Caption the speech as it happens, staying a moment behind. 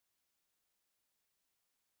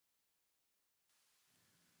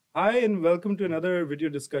Hi, and welcome to another video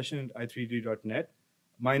discussion at i3d.net.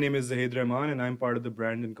 My name is Zahaid Rehman, and I'm part of the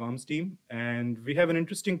brand and comms team. And we have an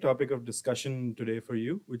interesting topic of discussion today for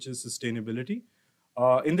you, which is sustainability.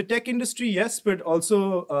 In the tech industry, yes, but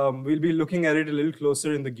also we'll be looking at it a little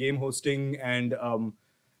closer in the game hosting and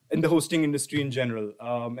in the hosting industry in general.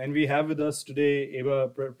 And we have with us today Ebe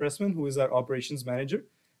Preesman, who is our operations manager.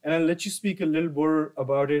 And I'll let you speak a little more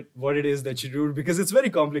about it, what it is that you do, because it's very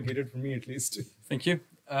complicated for me at least. Thank you.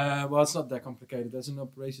 Well, it's not that complicated. As an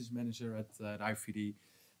operations manager at IVD,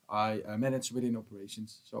 I manage within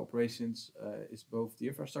operations. So operations is both the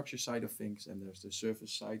infrastructure side of things and there's the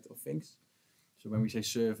service side of things. So when we say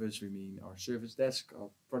service, we mean our service desk, our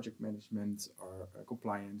project management, our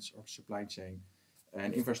compliance, our supply chain.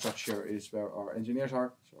 And infrastructure is where our engineers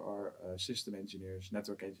are. So our system engineers,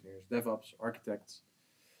 network engineers, DevOps, architects.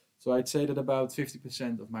 So I'd say that about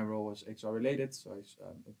 50% of my role is HR related. So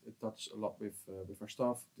it touches a lot with our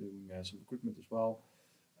staff, doing some recruitment as well.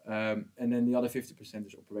 And then the other 50%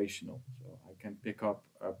 is operational. So I can pick up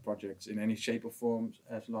projects in any shape or form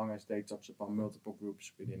as long as they touch upon multiple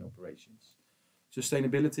groups within operations.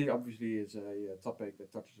 Sustainability obviously is a topic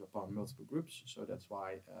that touches upon multiple groups. So that's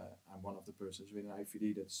why I'm one of the persons within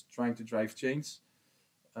IVD that's trying to drive change.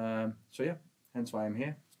 So yeah, hence why I'm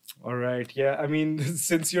here. All right. Yeah. I mean,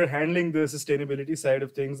 since you're handling the sustainability side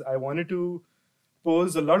of things, I wanted to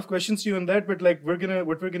pose a lot of questions to you on that. But like, what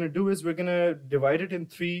we're gonna do is we're gonna divide it in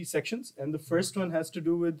three sections, and the first one has to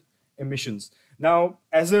do with emissions. Now,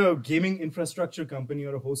 as a gaming infrastructure company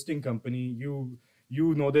or a hosting company, you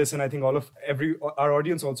know this, and I think all of every our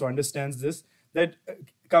audience also understands this, that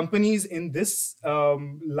companies in this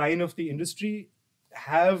line of the industry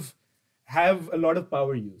have have a lot of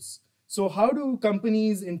power use. So, how do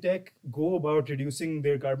companies in tech go about reducing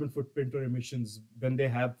their carbon footprint or emissions when they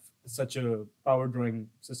have such a power drawing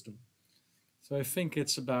system? So I think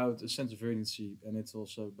it's about a sense of urgency, and it's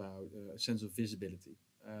also about a sense of visibility.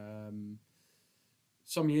 Um,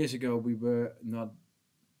 some years ago, we were not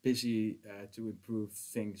busy to improve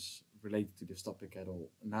things related to this topic at all.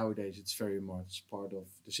 Nowadays, it's very much part of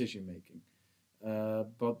decision making.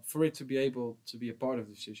 But for it to be able to be a part of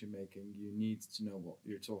decision making, you need to know what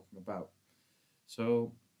you're talking about.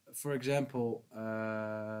 So, for example,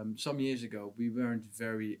 some years ago, we weren't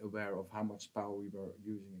very aware of how much power we were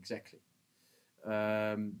using exactly.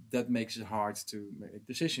 That makes it hard to make a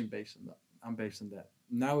decision based on that. I'm based on that.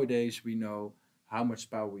 Nowadays, we know how much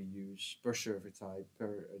power we use per server type,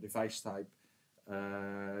 per device type,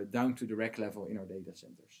 down to the rack level in our data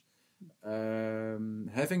centers.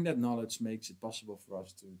 Having that knowledge makes it possible for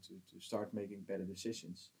us to start making better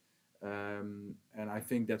decisions. And I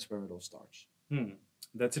think that's where it all starts. Hmm.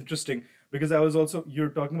 That's interesting because I was also you're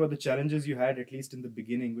talking about the challenges you had at least in the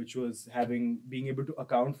beginning, which was having being able to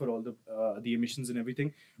account for all the emissions and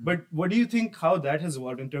everything. But what do you think how that has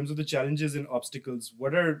evolved in terms of the challenges and obstacles?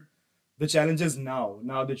 What are the challenges now?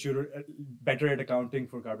 Now that you're better at accounting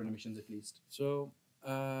for carbon emissions, at least. So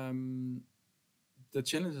um, the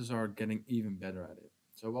challenges are getting even better at it.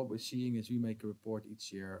 So what we're seeing is we make a report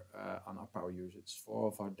each year on our power usage for all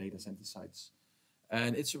of our data center sites.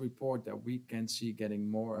 And it's a report that we can see getting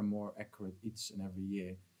more and more accurate each and every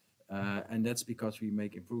year. And that's because we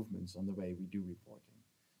make improvements on the way we do reporting.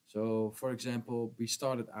 So, for example, we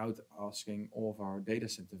started out asking all of our data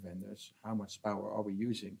center vendors how much power are we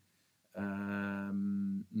using.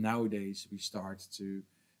 Nowadays, we start to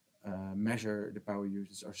measure the power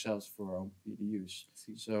usage ourselves for our own PDUs.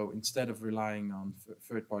 So instead of relying on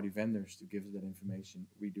third-party vendors to give us that information,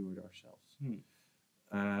 we do it ourselves.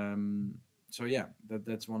 Hmm. Um, so yeah,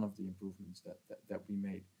 that's one of the improvements that we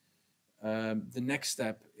made. The next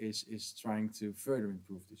step is trying to further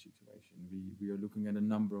improve the situation. We are looking at a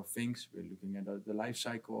number of things. We're looking at the life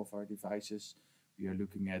cycle of our devices. We are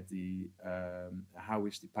looking at the how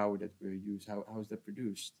is the power that we use, how is that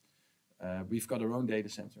produced. We've got our own data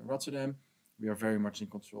center in Rotterdam. We are very much in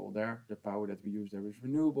control there. The power that we use there is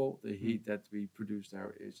renewable. The heat that we produce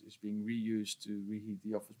there is being reused to reheat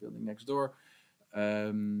the office building next door.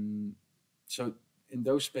 Um, so in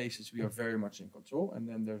those spaces, we are very much in control. And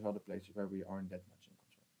then there's other places where we aren't that much in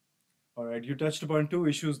control. All right, you touched upon two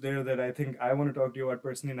issues there that I think I want to talk to you about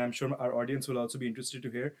personally, and I'm sure our audience will also be interested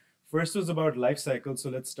to hear. First was about life cycle, so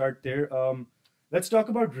let's start there. Let's talk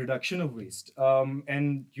about reduction of waste.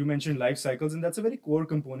 And you mentioned life cycles, and that's a very core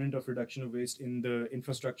component of reduction of waste in the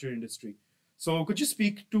infrastructure industry. So, could you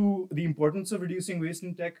speak to the importance of reducing waste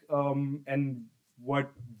in tech and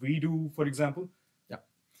what we do, for example? Yeah.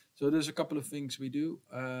 So there's a couple of things we do.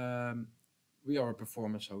 We are a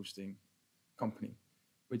performance hosting company,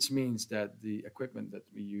 which means that the equipment that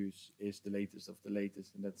we use is the latest of the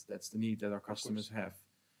latest, and that's the need that our customers have.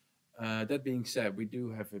 That being said, we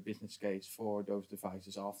do have a business case for those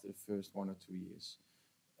devices after the first 1 or 2 years.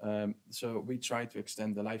 So we try to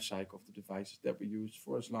extend the life cycle of the devices that we use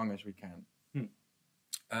for as long as we can. Hmm.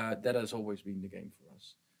 That has always been the game for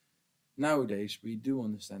us. Nowadays, we do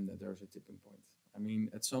understand that there's a tipping point. I mean,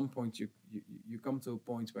 at some point, you come to a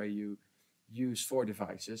point where you use 4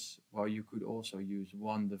 devices, while you could also use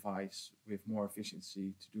one device with more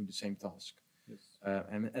efficiency to do the same task. Yes.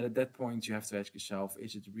 And at that point, you have to ask yourself,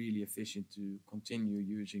 is it really efficient to continue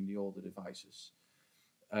using the older devices?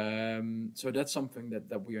 So that's something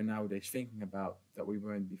that we are nowadays thinking about that we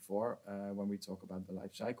weren't before when we talk about the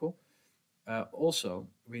life cycle. Also,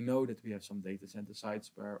 we know that we have some data center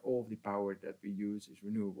sites where all of the power that we use is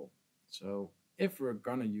renewable. So if we're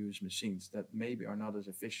gonna use machines that maybe are not as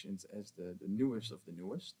efficient as the newest of the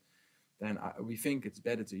newest, then we think it's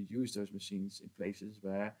better to use those machines in places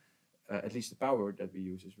where at least the power that we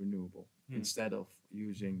use is renewable, instead of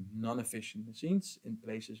using non-efficient machines in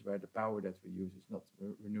places where the power that we use is not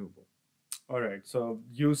renewable. All right. So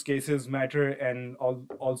use cases matter, and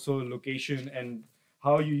also location and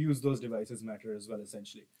how you use those devices matter as well,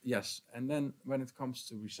 essentially. Yes, and then when it comes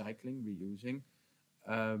to recycling, reusing,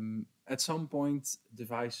 at some point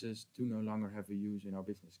devices do no longer have a use in our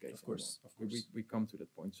business case. Of course, anymore. of course. We come to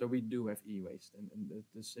that point. So we do have e-waste, and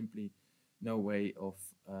there's simply no way of,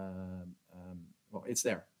 well, it's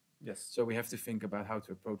there. Yes. So we have to think about how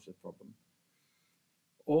to approach that problem.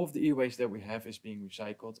 All of the e-waste that we have is being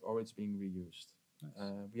recycled or it's being reused.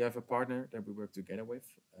 Nice. We have a partner that we work together with,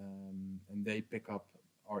 and they pick up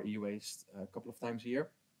our e-waste a couple of times a year.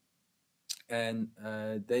 And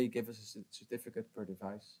they give us a certificate per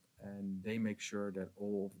device, and they make sure that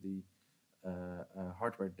all of the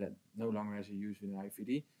hardware that no longer has a use within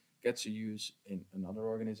IVD gets a use in another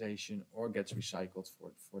organization or gets recycled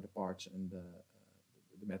for the parts and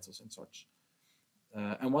the metals and such.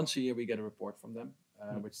 And once a year we get a report from them,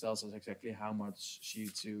 which tells us exactly how much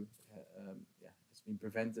CO2 has been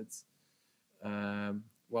prevented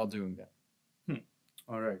while doing that.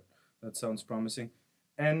 All right, that sounds promising.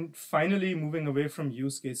 And finally, moving away from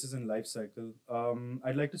use cases and life cycle,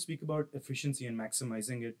 I'd like to speak about efficiency and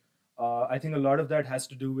maximizing it. I think a lot of that has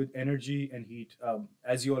to do with energy and heat.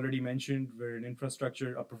 As you already mentioned, we're an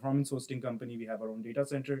infrastructure, a performance hosting company. We have our own data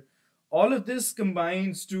center. All of this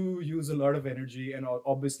combines to use a lot of energy and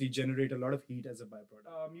obviously generate a lot of heat as a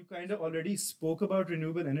byproduct. You kind of already spoke about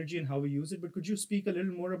renewable energy and how we use it, but could you speak a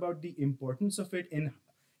little more about the importance of it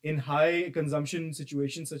in high consumption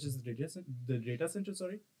situations such as the data center?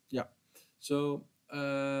 Sorry. Yeah. So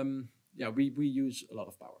we use a lot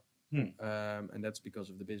of power, and that's because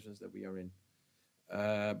of the business that we are in.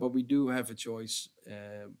 But we do have a choice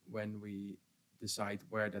when we decide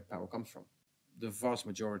where that power comes from. The vast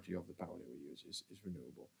majority of the power that we use is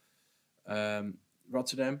renewable.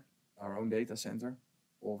 Rotterdam, our own data center,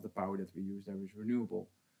 all of the power that we use there is renewable.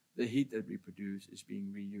 The heat that we produce is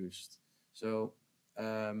being reused. So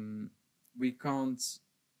we can't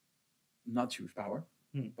not use power,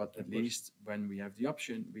 but at least when we have the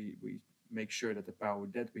option, we make sure that the power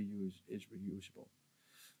that we use is reusable.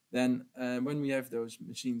 Then when we have those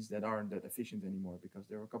machines that aren't that efficient anymore because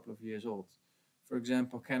they're a couple of years old, for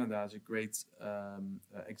example, Canada is a great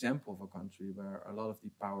example of a country where a lot of the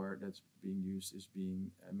power that's being used is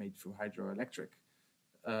being made through hydroelectric.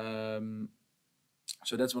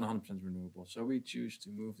 So that's 100% renewable. So we choose to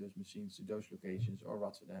move those machines to those locations or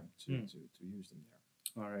Rotterdam to use them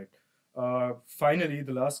there. All right. Finally,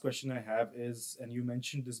 the last question I have is, and you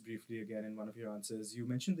mentioned this briefly again in one of your answers, you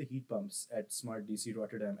mentioned the heat pumps at Smart DC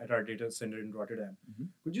Rotterdam, at our data center in Rotterdam.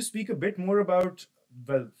 Could you speak a bit more about,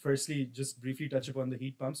 well, firstly, just briefly touch upon the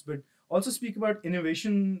heat pumps, but also speak about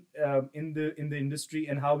innovation in the industry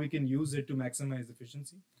and how we can use it to maximize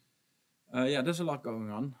efficiency? There's a lot going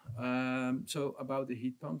on. So about the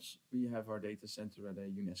heat pumps, we have our data center at a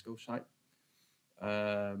UNESCO site.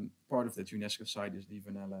 Part of that UNESCO site is the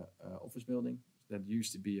Vanilla office building that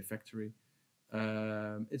used to be a factory.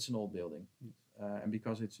 It's an old building. And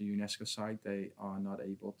because it's a UNESCO site, they are not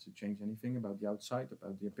able to change anything about the outside,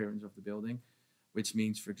 about the appearance of the building, which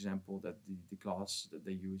means, for example, that the glass that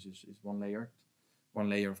they use is one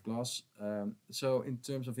layer of glass. So in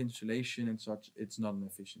terms of insulation and such, it's not an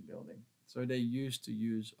efficient building. So they used to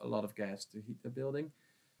use a lot of gas to heat the building,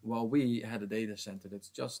 while we had a data center that's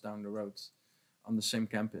just down the road on the same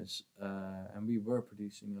campus, and we were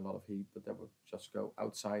producing a lot of heat, but that would just go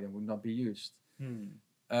outside and would not be used.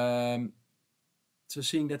 So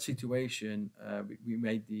seeing that situation, we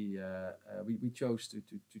made we chose to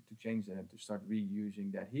change that and to start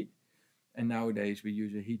reusing that heat. And nowadays we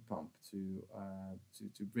use a heat pump to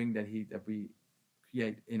bring that heat that we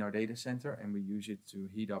create in our data center, and we use it to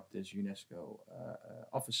heat up this UNESCO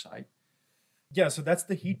office site. Yeah, so that's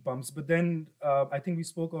the heat pumps. But then I think we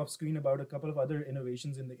spoke off screen about a couple of other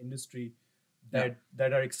innovations in the industry Yeah.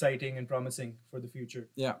 that are exciting and promising for the future.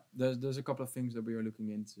 Yeah, there's a couple of things that we are looking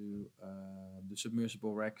into. The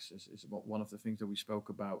submersible racks is one of the things that we spoke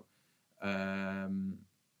about. Um,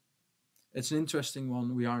 it's an interesting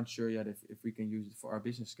one. We aren't sure yet if we can use it for our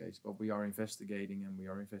business case, but we are investigating, and we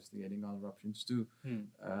are investigating other options too,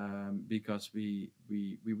 because we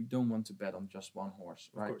don't want to bet on just one horse,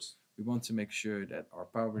 Of right? course. We want to make sure that our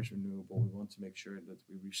power is renewable. We want to make sure that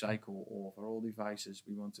we recycle all of our old devices.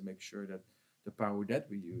 We want to make sure that the power that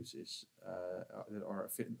we use is that our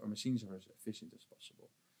machines are as efficient as possible.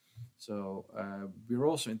 So we're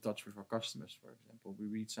also in touch with our customers. For example, we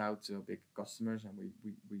reach out to big customers and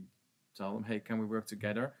we tell them, hey, can we work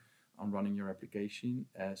together on running your application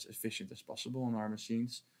as efficient as possible on our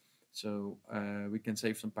machines, so we can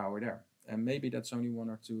save some power there. And maybe that's only 1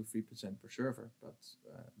 or 2 or 3% per server, but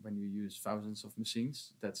when you use thousands of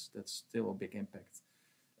machines, that's still a big impact.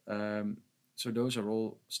 So those are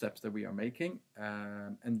all steps that we are making,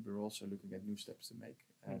 and we're also looking at new steps to make.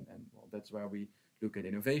 And well, that's where we look at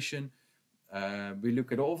innovation. We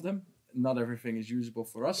look at all of them. Not everything is usable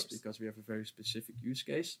for us because we have a very specific use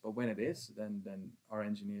case. But when it is, then our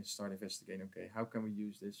engineers start investigating. Okay, how can we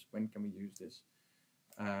use this? When can we use this?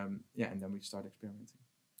 Yeah, and then we start experimenting.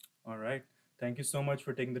 All right. Thank you so much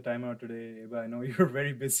for taking the time out today, Ebe. I know you're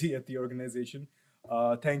very busy at the organization.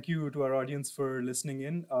 Thank you to our audience for listening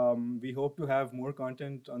in. We hope to have more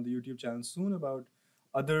content on the YouTube channel soon about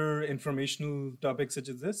other informational topics such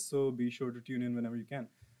as this. So be sure to tune in whenever you can.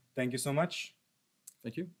 Thank you so much.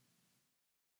 Thank you.